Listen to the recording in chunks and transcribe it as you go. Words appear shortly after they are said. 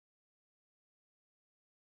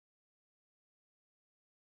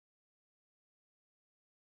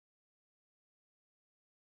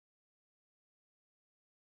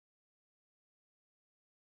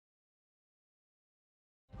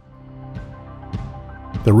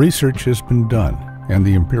The research has been done, and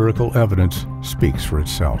the empirical evidence speaks for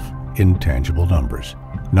itself in tangible numbers.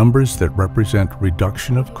 Numbers that represent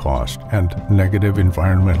reduction of cost and negative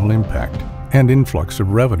environmental impact, and influx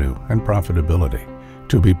of revenue and profitability.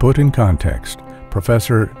 To be put in context,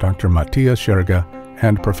 Professor Dr. Matthias Scherger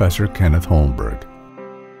and Professor Kenneth Holmberg.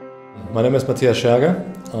 My name is Matthias Scherger.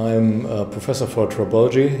 I'm a professor for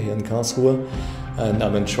tribology here in Karlsruhe, and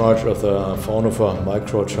I'm in charge of the Fraunhofer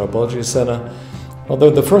Microtribology Center.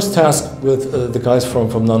 Although the first task with the guys from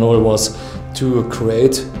Nanol was to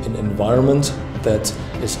create an environment that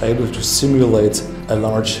is able to simulate a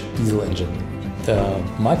large diesel engine. The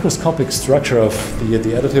microscopic structure of the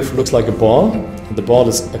additive looks like a ball. The ball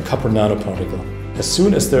is a copper nanoparticle. As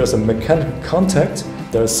soon as there is a mechanical contact,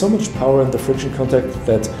 there is so much power in the friction contact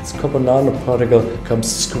that this copper nanoparticle comes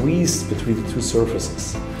squeezed between the two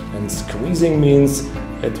surfaces. And squeezing means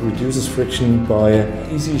it reduces friction by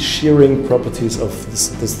easy shearing properties of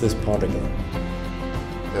this particle.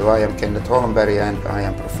 I am Kenneth Holmberg and I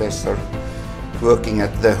am professor working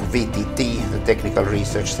at the VTT, the Technical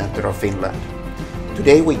Research Center of Finland.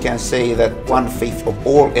 Today we can say that 1/5 of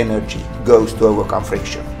all energy goes to overcome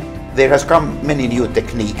friction. There has come many new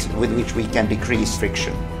techniques with which we can decrease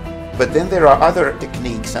friction. But then there are other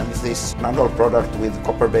techniques, and this Nanol product with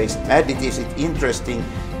copper-based additives is interesting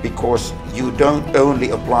because you don't only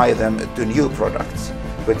apply them to new products,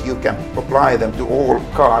 but you can apply them to all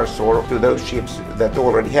cars or to those ships that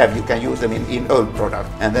already have. You can use them in old products,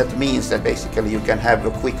 and that means that basically you can have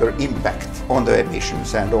a quicker impact on the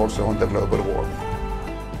emissions and also on the global warming.